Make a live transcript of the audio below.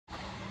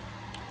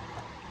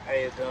How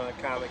you doing,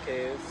 comic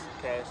kids?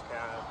 Cash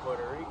Cow in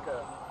Puerto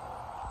Rico.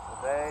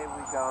 Today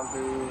we gonna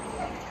do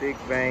Big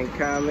Bang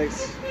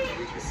Comics.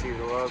 You can see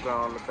the logo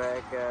on the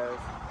back, guys.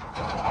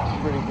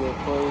 Pretty good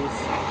place.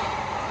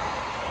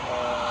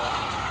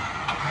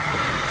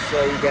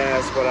 Show you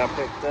guys what I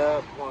picked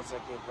up once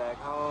I get back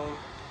home.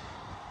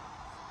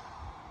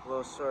 A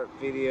little short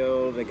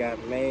video. They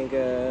got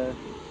manga.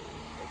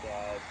 They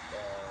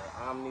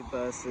got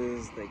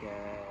omnibuses. They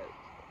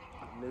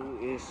got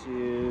new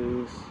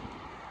issues.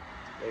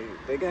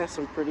 They got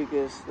some pretty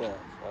good stuff.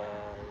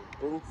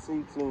 Didn't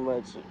see too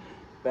much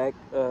back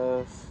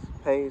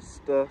page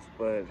stuff,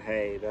 but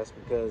hey, that's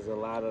because a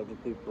lot of the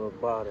people have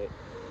bought it.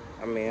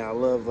 I mean, I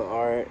love the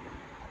art.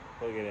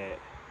 Look at that.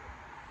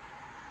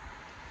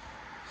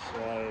 It's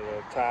one of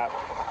the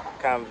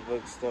top comic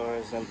book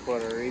stores in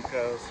Puerto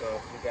Rico. So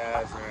if you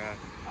guys are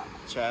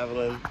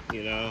traveling,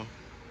 you know,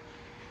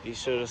 be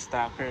sure to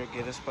stop here and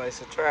get this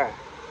place a try.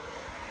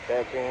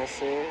 That being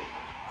said,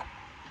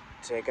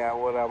 check out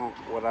what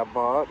I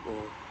bought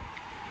and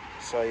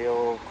show you a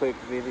little quick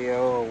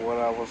video of what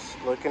I was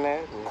looking at,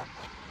 and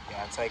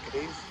y'all take it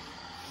easy.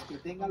 Que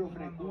tenga los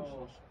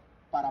recursos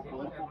para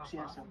poder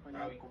boxearse a un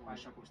peleador como es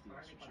Shakur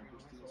Stevenson. Shakur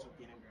Stevenson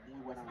tiene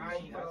muy buena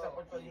velocidad,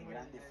 tiene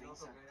gran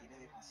defensa, tiene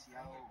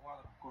demasiado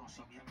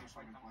conocimiento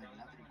sobre el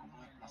cuadrilátero y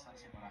cómo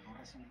desplazarse para no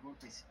recibir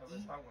golpes.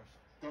 Y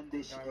donde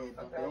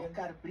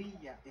Oscar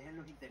brilla es en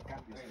los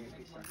intercambios.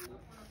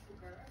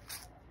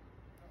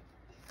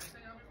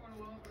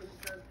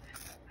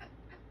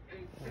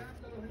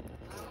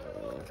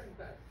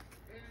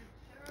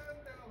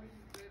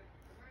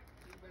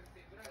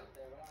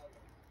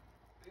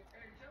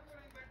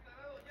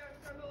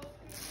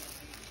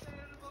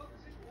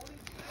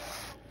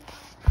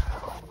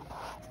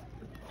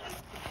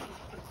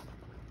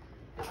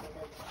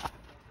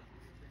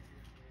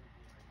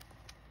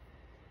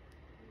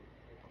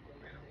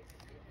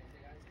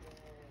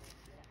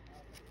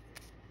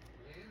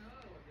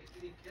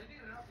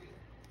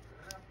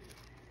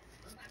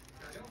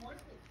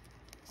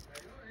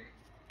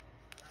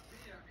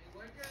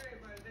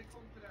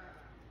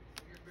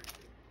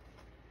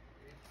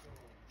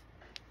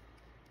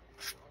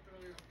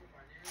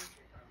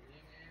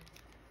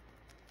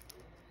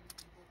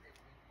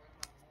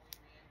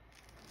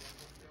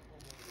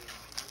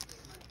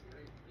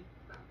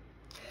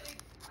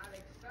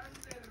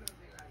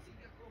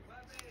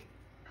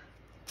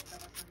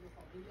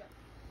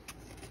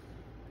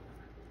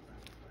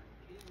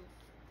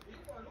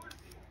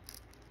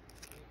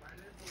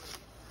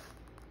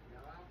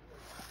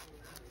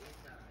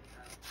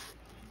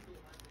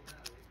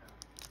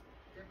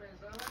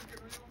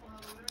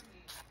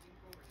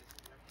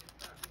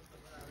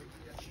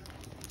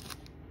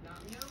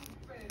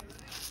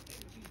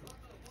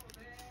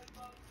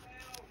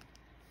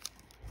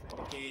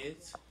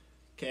 Kids,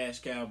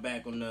 Cash Cow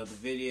back with another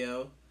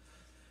video.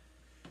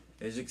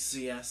 As you can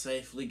see, I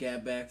safely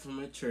got back from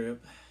a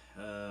trip.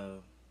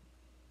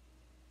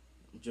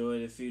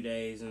 Enjoyed a few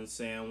days in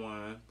San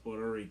Juan,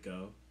 Puerto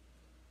Rico.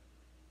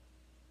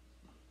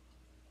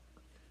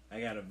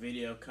 I got a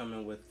video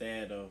coming with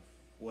that of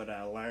what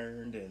I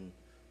learned and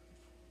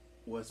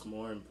what's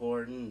more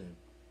important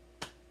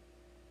and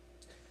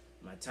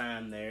my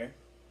time there.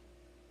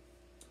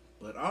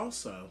 But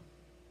also,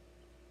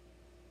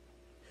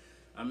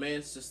 I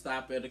managed to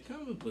stop at a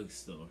comic book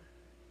store.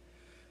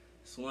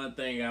 It's one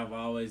thing I've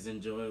always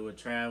enjoyed with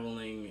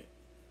traveling.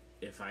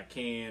 If I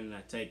can,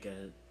 I take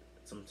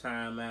some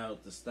time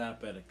out to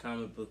stop at a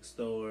comic book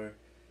store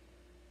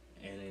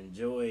and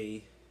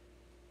enjoy,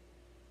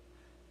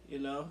 you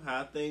know,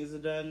 how things are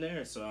done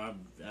there. So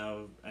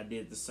I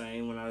did the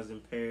same when I was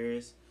in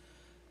Paris.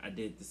 I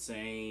did the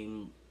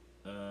same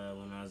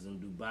when I was in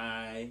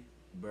Dubai,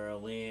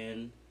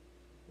 Berlin,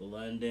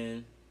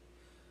 London.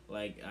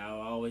 Like, I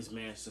always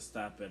managed to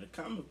stop at a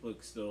comic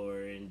book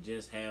store and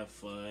just have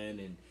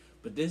fun.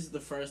 But this is the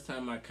first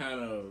time I kind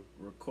of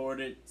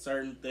recorded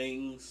certain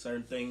things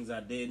I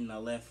did, and I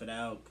left it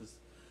out because,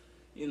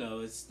 you know,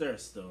 it's their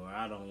store.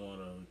 I don't want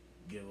to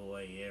give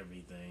away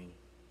everything.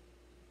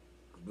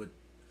 But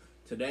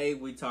today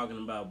we talking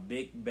about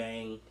Big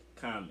Bang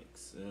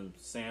Comics in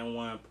San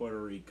Juan,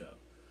 Puerto Rico.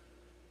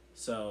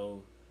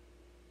 So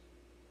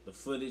the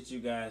footage you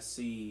guys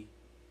see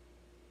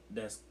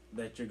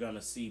that you're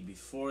gonna see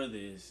before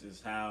this is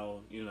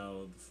how, you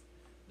know,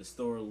 the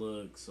store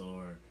looks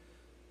or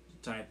the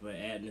type of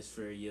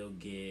atmosphere you'll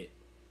get.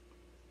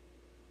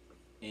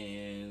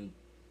 And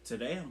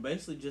today I'm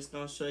basically just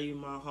gonna show you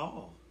my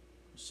haul,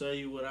 show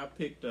you what I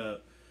picked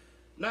up.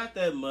 Not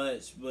that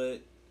much,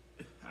 but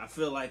I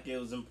feel like it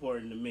was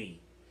important to me.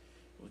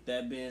 With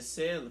that being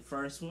said, the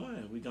first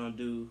one we're gonna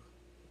do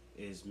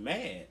is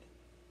Mad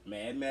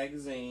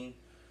Magazine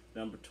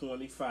number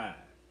 25.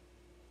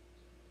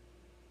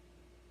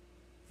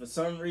 For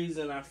some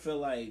reason, I feel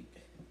like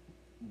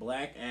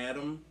Black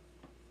Adam,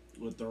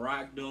 with The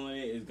Rock doing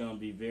it, is going to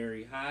be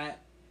very hot.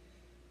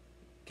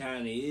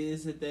 Kind of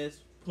is at this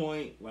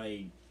point.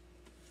 Like,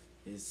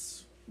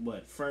 his,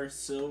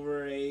 first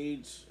Silver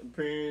Age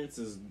appearance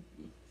is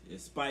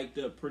spiked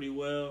up pretty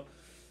well.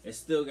 It's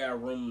still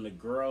got room to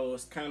grow.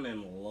 It's kind of in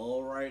a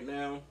lull right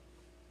now.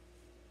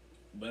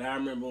 But I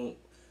remember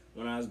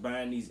when I was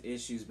buying these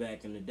issues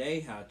back in the day,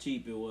 how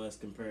cheap it was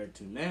compared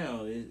to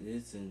now.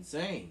 It's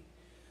insane.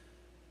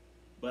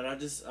 But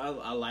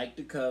I like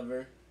the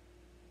cover.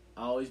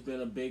 Always been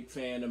a big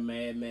fan of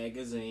Mad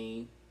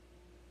Magazine.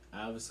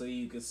 Obviously,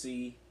 you can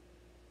see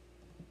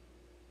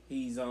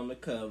he's on the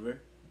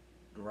cover.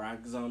 The Rock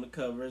is on the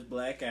cover as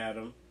Black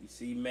Adam. You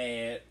see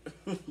Mad,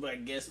 but I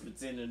guess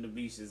pretending to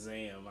be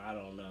Shazam. I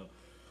don't know.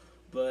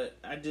 But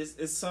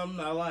it's something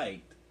I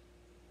liked.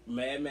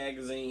 Mad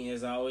Magazine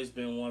has always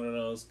been one of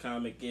those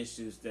comic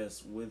issues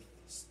that's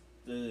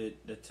withstood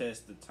the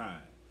test of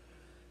time.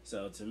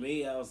 So to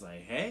me, I was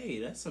like, hey,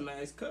 that's a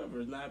nice cover.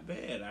 It's not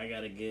bad. I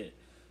got to get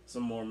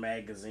some more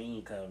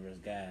magazine covers,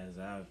 guys.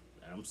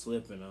 I'm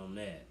slipping on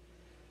that.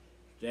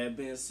 That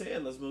being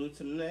said, let's move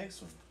to the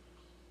next one.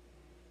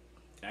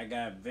 I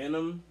got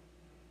Venom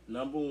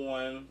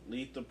 #1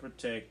 Lethal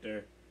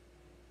Protector,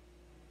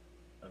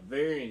 a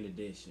variant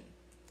edition.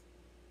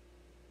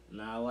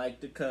 Now I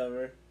like the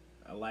cover.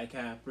 I like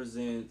how it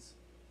presents.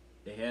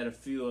 They had a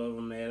few of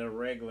them. They had a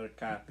regular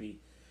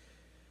copy.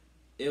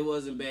 It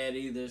wasn't bad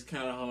either. It's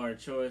kind of a hard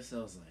choice. I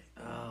was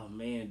like, oh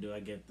man, do I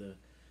get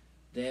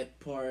that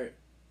part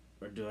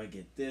or do I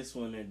get this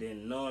one? And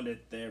then knowing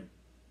that they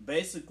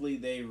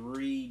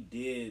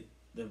redid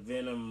the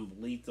Venom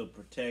Lethal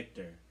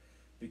Protector,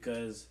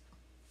 because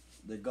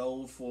the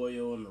gold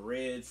foil and the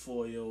red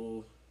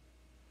foil,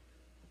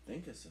 I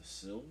think it's a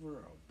silver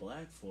or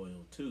black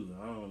foil too.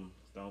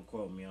 Don't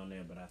quote me on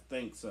that, but I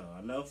think so.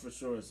 I know for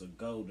sure it's a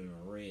gold and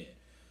a red.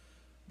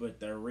 But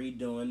they're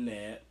redoing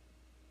that.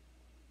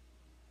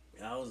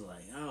 I was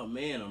like, oh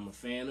man, I'm a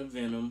fan of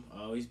Venom.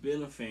 Always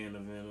been a fan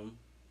of Venom.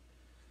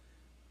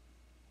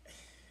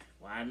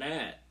 Why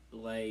not?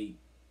 Like,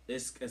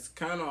 it's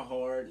kind of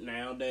hard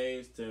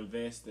nowadays to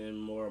invest in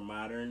more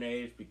modern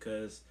age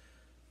because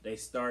they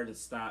start and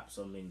stop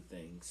so many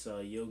things. So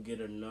you'll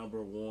get a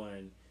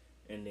 #1,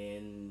 and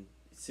then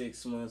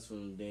 6 months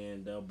from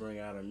then they'll bring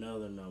out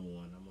another #1.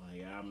 I'm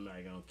like, I'm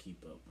not gonna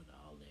keep up with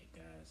all that,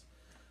 guys.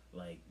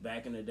 Like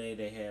back in the day,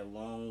 they had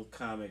long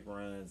comic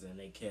runs and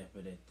they kept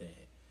it at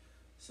that.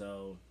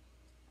 So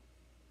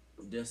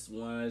this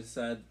one I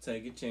decided to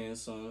take a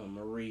chance on. I'm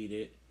gonna read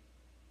it.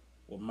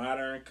 With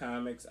modern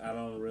comics, I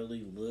don't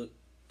really look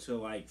to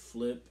like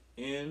flip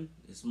in.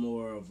 It's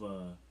more of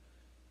a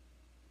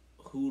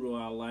who do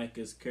I like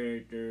as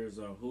characters,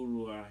 or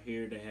who do I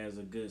hear that has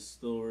a good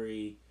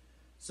story.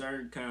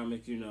 Certain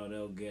comics,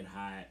 they'll get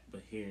hot,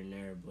 but here and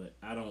there. But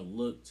I don't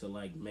look to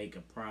like make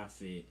a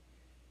profit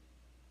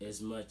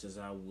as much as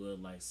I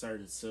would like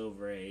certain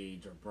Silver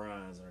Age or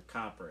Bronze or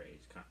Copper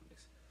Age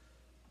comics.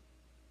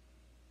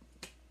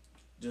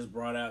 Just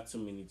brought out too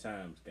many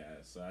times,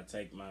 guys. So I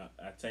take my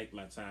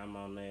time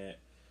on that.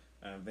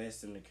 I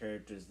invest in the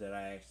characters that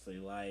I actually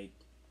like,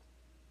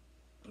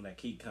 and I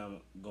keep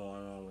going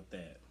on with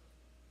that.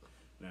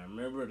 Now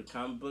remember, the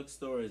comic book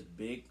store is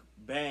Big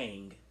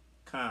Bang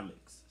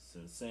Comics. It's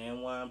in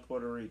San Juan,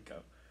 Puerto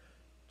Rico.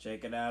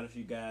 Check it out if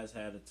you guys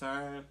have the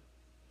time.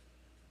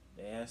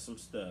 They have some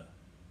stuff.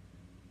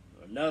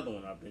 Another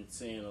one I've been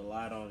seeing a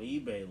lot on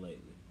eBay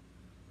lately.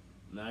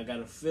 Now I got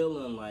a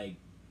feeling like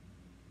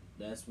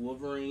that's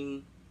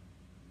Wolverine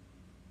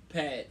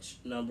patch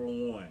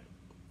 #1.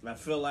 I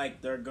feel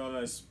like they're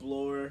gonna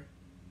explore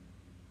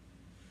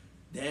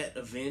that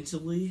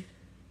eventually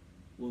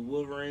with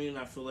Wolverine.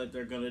 I feel like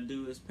they're gonna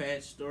do his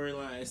patch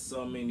storyline. There's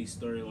so many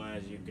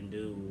storylines you can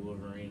do with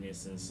Wolverine.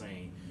 It's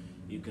insane.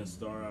 You can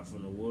start off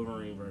on the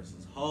Wolverine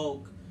versus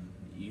Hulk.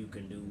 You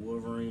can do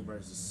Wolverine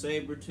versus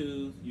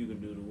Sabretooth. You can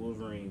do the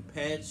Wolverine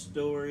patch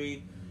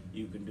story.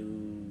 You can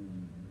do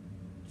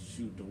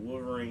the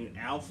Wolverine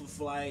Alpha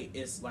Flight.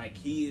 It's like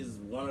he is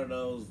one of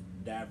those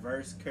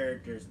diverse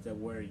characters to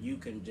where you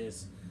can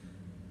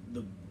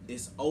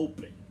it's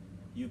open.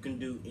 You can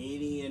do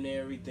any and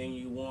everything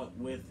you want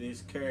with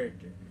this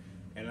character.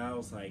 And I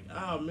was like,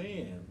 oh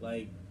man,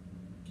 like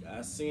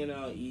I seen it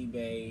on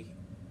eBay,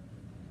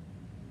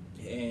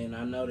 and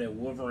I know that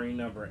Wolverine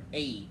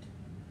 #8,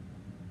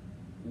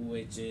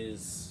 which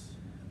is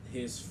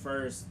his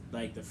first,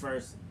 the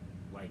first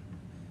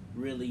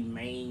really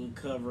main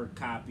cover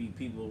copy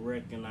people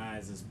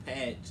recognize as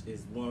patch,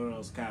 is one of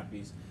those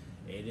copies.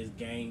 It is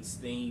gained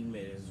steam.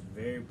 It is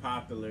very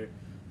popular.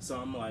 So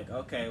I'm like,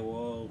 okay,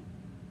 well,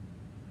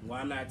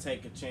 why not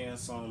take a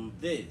chance on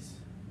this?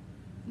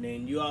 And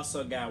then you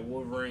also got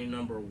Wolverine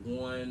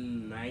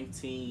 #1,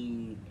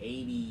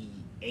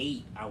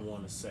 1988, I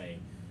want to say,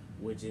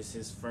 which is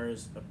his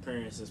first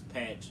appearance as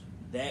Patch.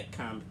 That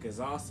comic is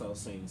also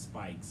seeing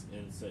spikes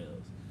in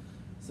sales.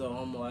 So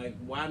I'm like,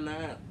 why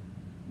not?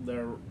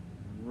 They're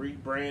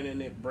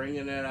rebranding it,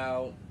 bringing it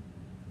out.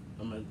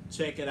 I'm going to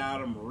check it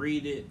out. I'm going to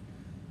read it.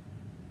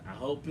 I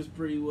hope it's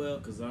pretty well,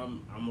 because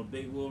I'm a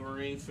big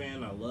Wolverine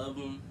fan. I love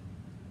him.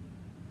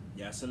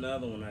 That's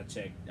another one I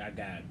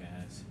got,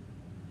 guys.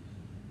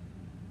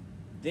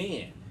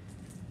 Then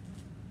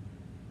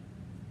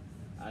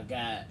I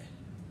got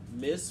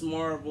Miss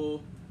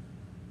Marvel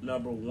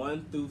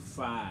 #1 through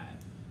 5.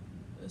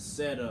 A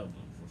set of them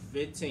for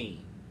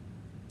 15.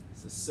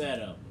 It's a set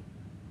of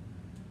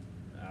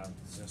them.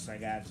 Since I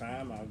got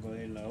time, I'll go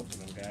ahead and open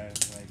them,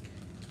 guys. Like,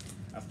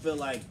 I feel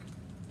like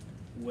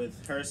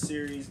with her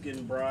series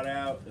getting brought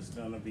out, it's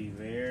gonna be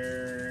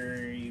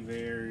very,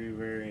 very,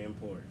 very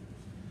important.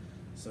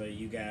 So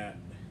you got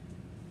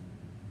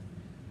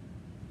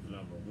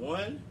number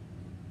 1.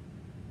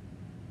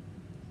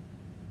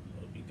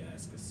 Hope you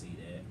guys can see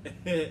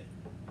that.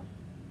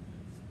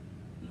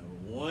 Number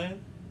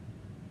 1.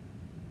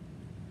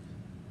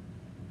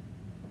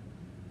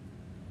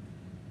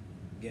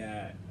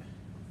 Got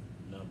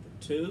number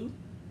 2.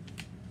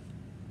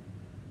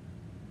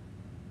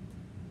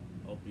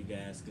 Hope you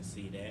guys can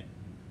see that.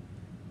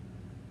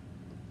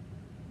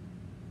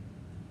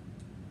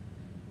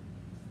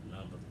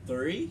 Number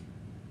 3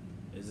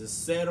 is a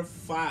set of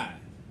 5.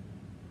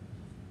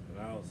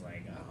 And I was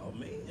like, oh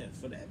man,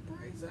 for that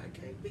price, I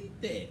can't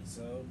beat that.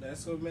 So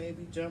that's what made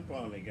me jump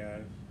on it,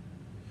 guys.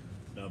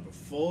 Number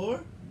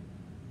 4.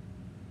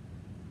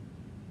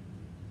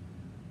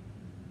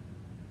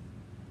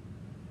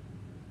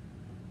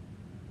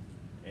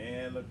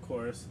 And of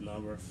course,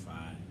 number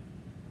 5.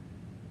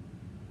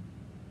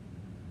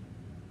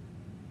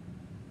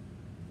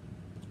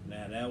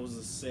 Now that was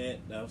a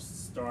set that was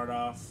start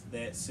off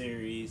that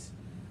series,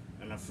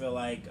 and I feel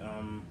like,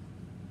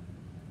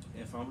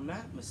 if I'm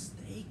not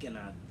mistaken,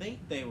 I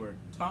think they were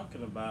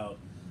talking about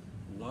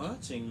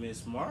launching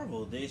Miss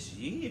Marvel this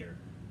year.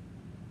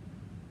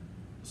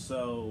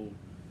 So,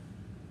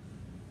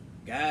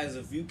 guys,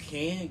 if you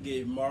can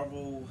get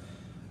Marvel,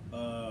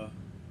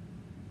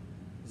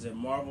 is it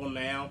Marvel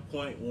Now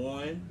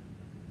 .1?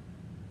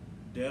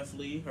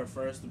 Definitely her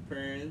first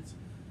appearance.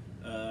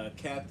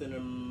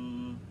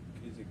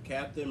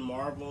 Captain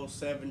Marvel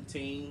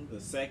 17, the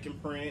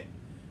second print.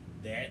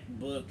 That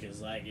book is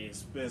like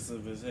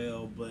expensive as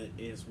hell, but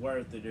it's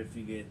worth it if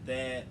you get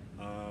that.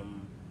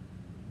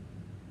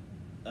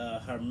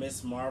 Her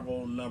Miss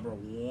Marvel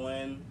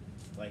 #1,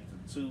 like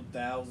the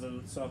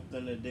 2000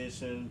 something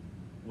edition,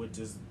 which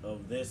is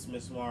of this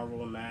Miss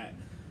Marvel, not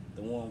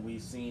the one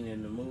we've seen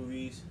in the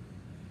movies.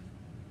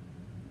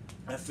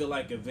 I feel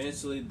like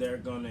eventually they're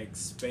gonna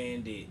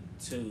expand it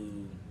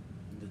to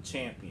the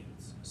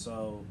Champions.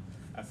 So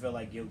I feel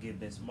like you'll get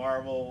Miss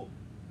Marvel,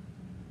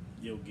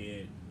 you'll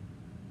get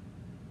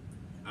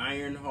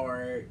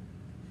Ironheart,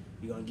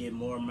 you're gonna get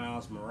more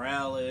Miles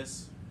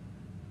Morales,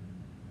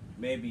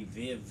 maybe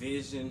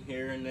Vision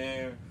here and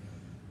there.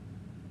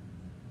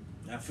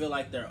 I feel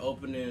like they're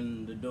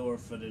opening the door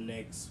for the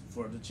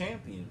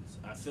Champions.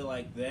 I feel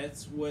like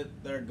that's what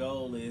their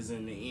goal is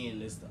in the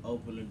end, is to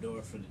open the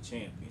door for the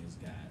Champions,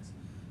 guys.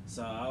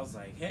 So I was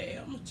like, hey,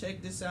 I'm gonna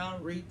check this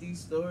out, read these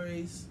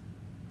stories,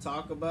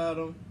 talk about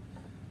them.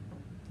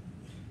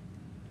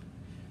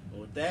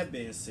 With that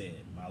being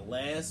said, my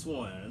last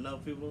one. I know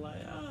people are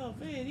like, oh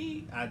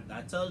man,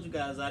 I told you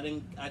guys I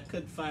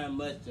couldn't find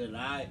much that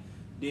I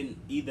didn't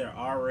either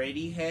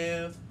already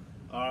have,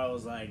 or I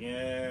was like,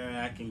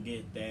 yeah, I can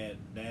get that.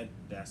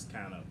 That's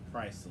kind of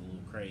priced a little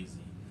crazy,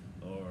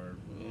 or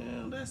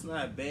yeah, that's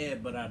not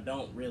bad, but I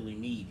don't really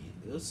need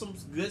it. There's some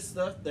good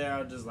stuff there.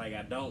 I'm just like,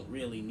 I don't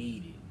really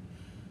need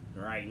it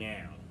right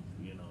now.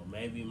 You know,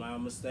 maybe my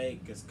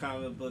mistake, because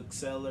comic book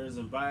sellers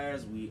and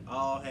buyers, we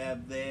all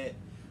have that.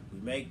 We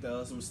make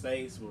those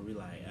mistakes where we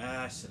like,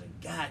 I should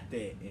have got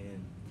that.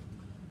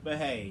 But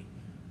hey,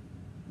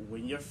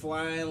 when you're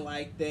flying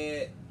like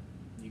that,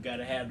 you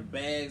gotta have the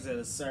bags at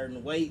a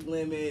certain weight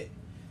limit.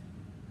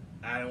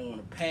 I don't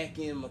want to pack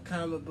in my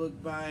comic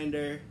book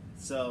binder,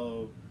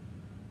 so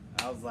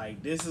I was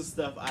like, this is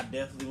stuff I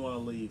definitely want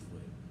to leave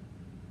with.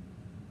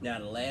 Now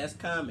the last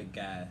comic,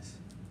 guys,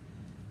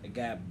 I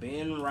got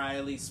Ben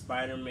Reilly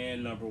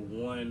Spider-Man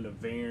 #1, the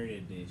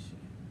variant edition.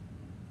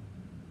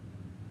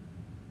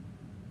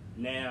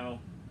 Now,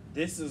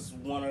 this is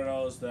one of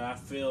those that I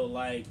feel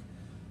like,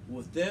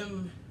 with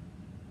them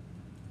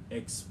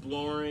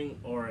exploring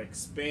or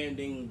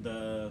expanding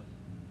the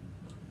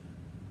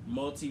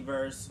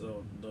multiverse,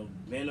 or the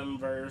Venom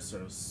verse,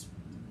 or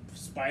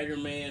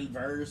Spider-Man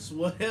verse,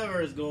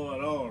 whatever is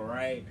going on,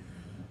 right?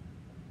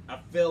 I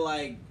feel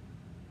like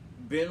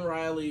Ben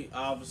Reilly,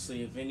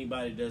 obviously, if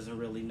anybody doesn't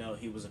really know,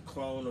 he was a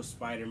clone of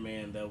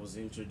Spider-Man that was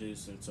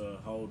introduced into a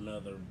whole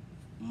nother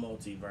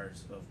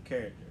multiverse of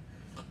character.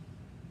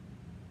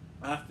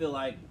 I feel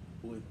like,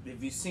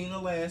 if you've seen the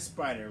last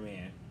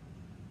Spider-Man,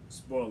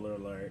 spoiler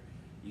alert,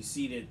 you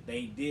see that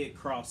they did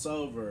cross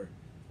over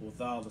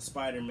with all the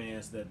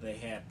Spider-Mans that they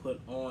had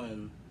put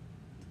on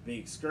the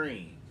big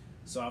screen.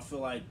 So I feel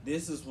like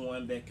this is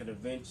one that could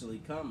eventually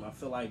come. I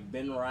feel like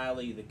Ben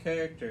Reilly, the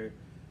character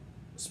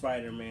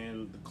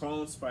Spider-Man, the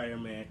clone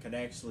Spider-Man, could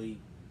actually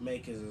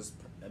make his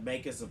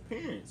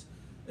appearance,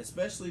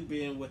 especially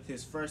being with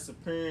his first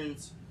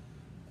appearance.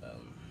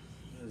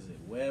 What is it?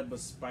 Web of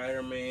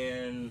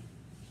Spider-Man.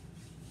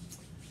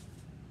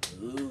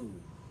 Ooh.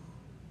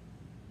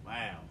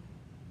 Wow.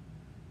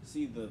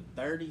 See, the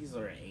 30s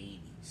or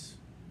 80s.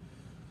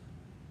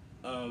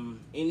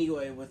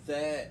 Anyway, with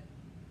that,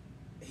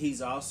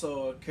 He's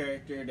also a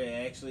character that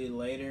actually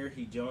later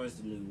he joins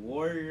the New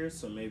Warriors,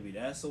 so maybe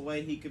that's a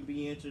way he can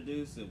be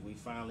introduced if we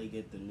finally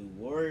get the New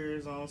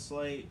Warriors on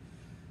slate.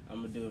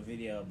 I'm gonna do a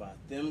video about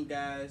them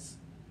guys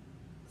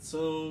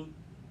soon.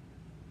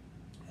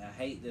 I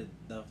hate that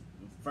the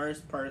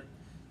first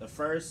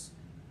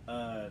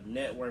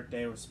network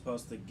they were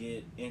supposed to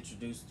get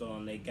introduced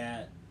on, it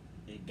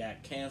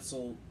got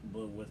canceled.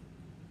 But with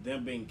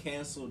them being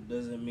canceled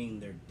doesn't mean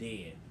they're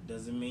dead.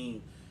 Doesn't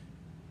mean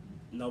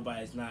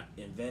nobody's not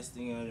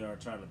investing in it or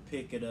trying to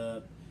pick it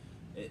up.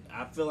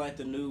 I feel like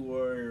the New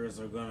Warriors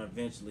are going to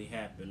eventually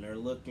happen. They're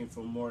looking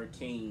for more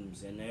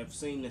teams, and they've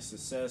seen the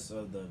success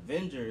of the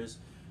Avengers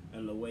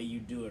and the way you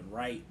do it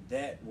right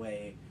that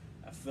way.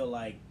 I feel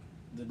like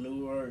the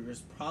New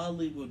Warriors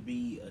probably would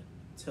be a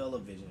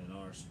television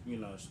or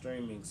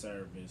streaming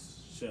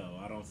service show.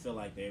 I don't feel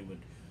like they would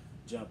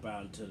jump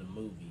out into the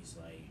movies.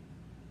 Like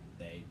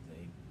they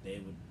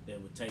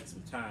would take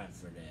some time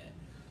for that.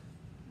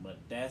 But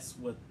that's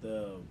what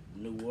the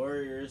New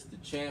Warriors, the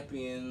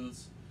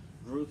Champions,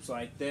 groups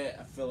like that,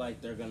 I feel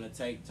like they're gonna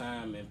take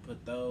time and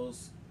put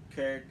those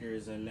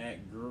characters in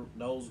that group,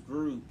 those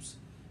groups,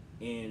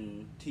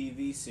 in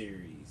TV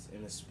series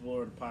and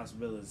explore the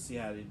possibility to see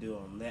how they do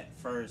on that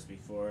first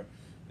before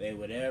they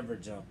would ever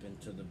jump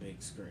into the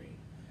big screen.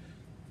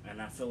 And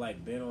I feel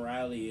like Ben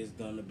Reilly is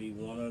gonna be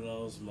one of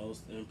those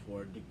most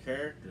important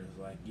characters.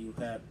 Like you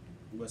have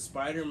with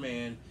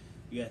Spider-Man,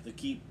 you have to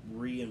keep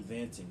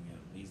reinventing him.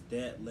 He's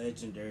that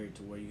legendary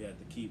to where you have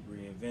to keep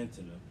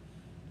reinventing him.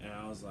 And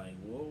I was like,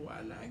 well,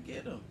 why not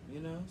get him?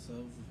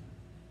 So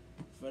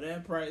for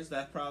that price,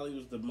 that probably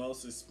was the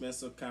most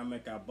expensive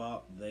comic I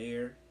bought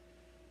there.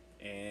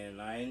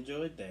 And I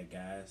enjoyed that,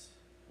 guys.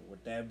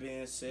 With that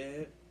being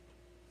said,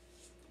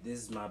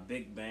 this is my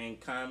Big Bang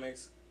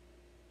Comics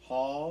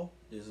haul.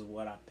 This is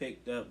what I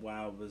picked up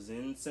while I was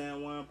in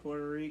San Juan,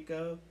 Puerto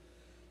Rico.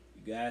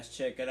 You guys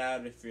check it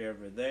out if you're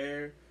ever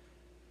there.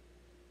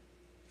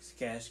 It's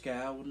Cash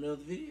Cow with another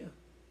video.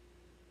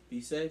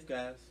 Be safe,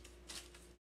 guys.